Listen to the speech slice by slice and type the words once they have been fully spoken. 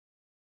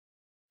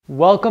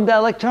Welcome to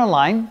Electron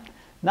Line.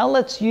 Now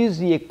let's use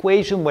the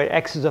equation where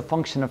x is a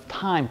function of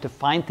time to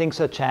find things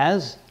such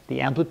as the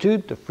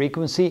amplitude, the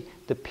frequency,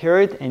 the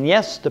period, and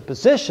yes, the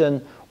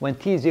position when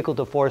t is equal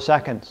to 4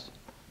 seconds.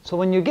 So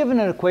when you're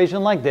given an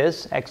equation like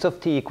this, x of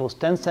t equals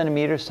 10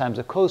 centimeters times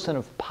the cosine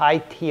of pi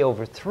t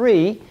over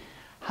 3,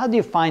 how do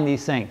you find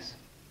these things?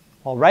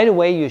 Well, right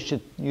away you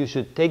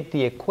should take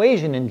the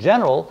equation in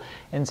general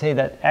and say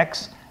that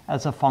x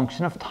as a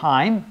function of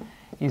time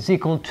is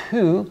equal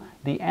to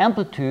the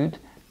amplitude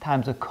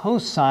times the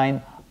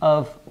cosine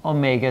of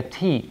omega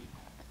t.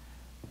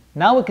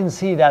 Now we can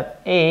see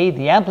that a,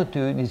 the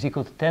amplitude, is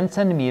equal to 10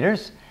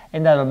 centimeters,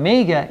 and that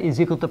omega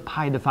is equal to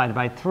pi divided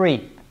by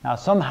 3. Now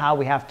somehow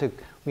we have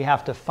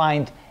to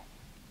find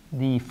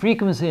the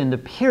frequency and the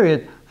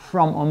period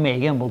from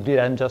omega, and we'll do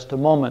that in just a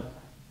moment.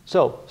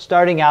 So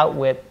starting out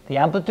with the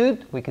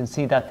amplitude, we can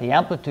see that the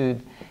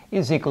amplitude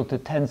is equal to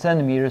 10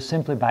 centimeters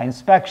simply by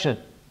inspection.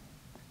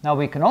 Now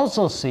we can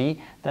also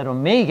see that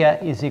omega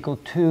is equal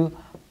to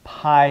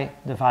pi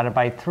divided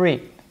by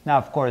 3. Now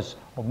of course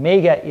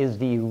omega is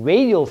the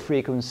radial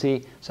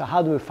frequency, so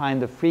how do we find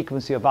the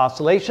frequency of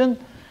oscillation?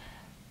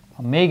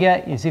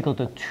 Omega is equal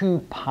to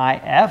 2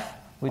 pi f,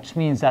 which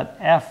means that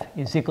f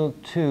is equal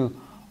to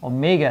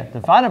omega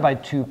divided by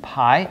 2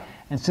 pi,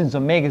 and since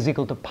omega is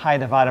equal to pi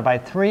divided by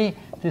 3,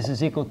 this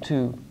is equal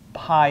to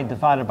pi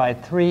divided by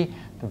 3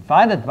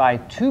 divided by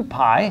 2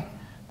 pi.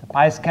 The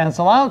pi's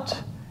cancel out,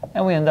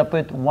 and we end up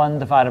with 1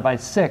 divided by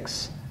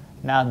 6.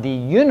 Now the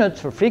units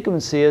for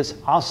frequency is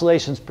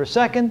oscillations per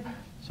second,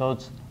 so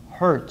it's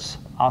hertz.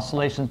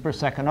 Oscillations per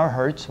second are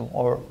hertz,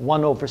 or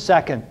 1 over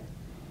second.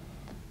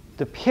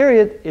 The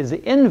period is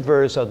the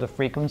inverse of the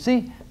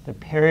frequency. The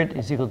period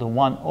is equal to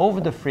 1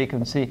 over the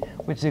frequency,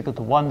 which is equal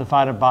to 1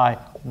 divided by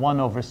 1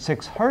 over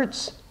 6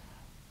 hertz,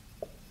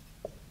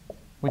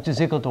 which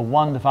is equal to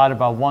 1 divided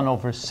by 1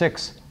 over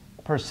 6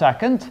 per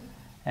second.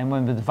 And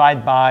when we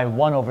divide by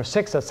 1 over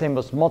 6, that's the same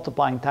as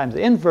multiplying times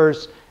the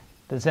inverse.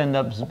 This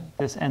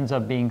ends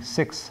up being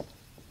 6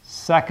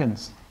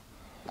 seconds.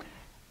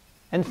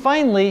 And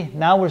finally,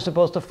 now we're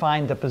supposed to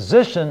find the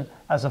position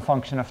as a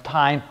function of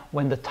time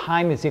when the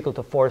time is equal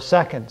to 4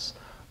 seconds.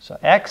 So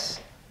x,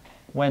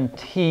 when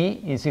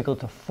t is equal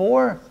to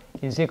 4,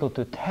 is equal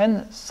to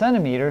 10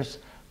 centimeters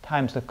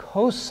times the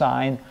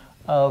cosine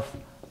of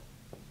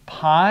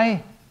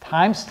pi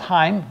times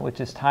time, which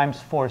is times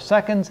 4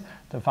 seconds,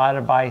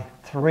 divided by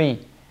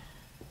 3.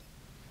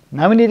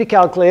 Now we need a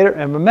calculator,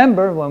 and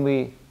remember, when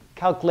we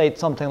calculate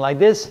something like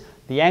this,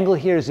 the angle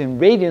here is in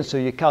radians, so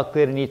your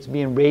calculator needs to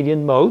be in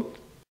radian mode.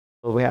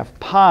 So we have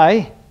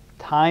pi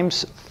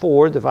times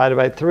 4 divided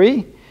by 3.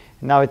 And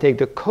now I take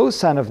the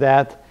cosine of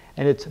that,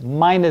 and it's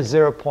minus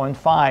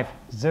 0.5.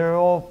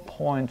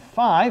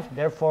 0.5,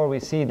 therefore we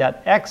see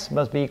that x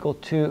must be equal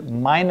to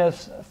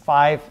minus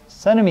 5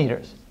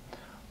 centimeters.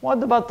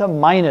 What about the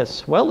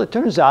minus? Well, it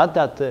turns out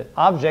that the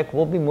object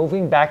will be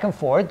moving back and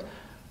forth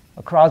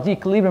across the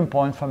equilibrium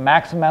point from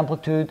maximum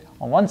amplitude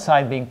on one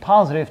side being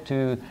positive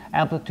to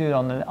amplitude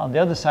on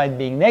the other side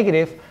being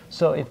negative.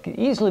 So it could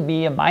easily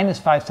be a minus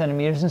 5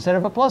 centimeters instead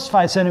of a plus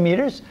 5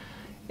 centimeters.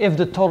 If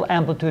the total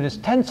amplitude is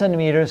 10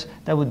 centimeters,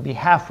 that would be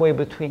halfway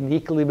between the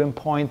equilibrium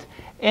point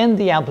and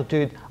the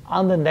amplitude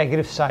on the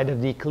negative side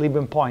of the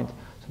equilibrium point.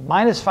 So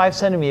minus 5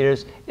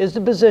 centimeters is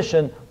the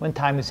position when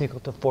time is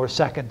equal to 4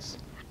 seconds.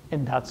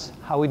 And that's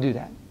how we do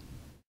that.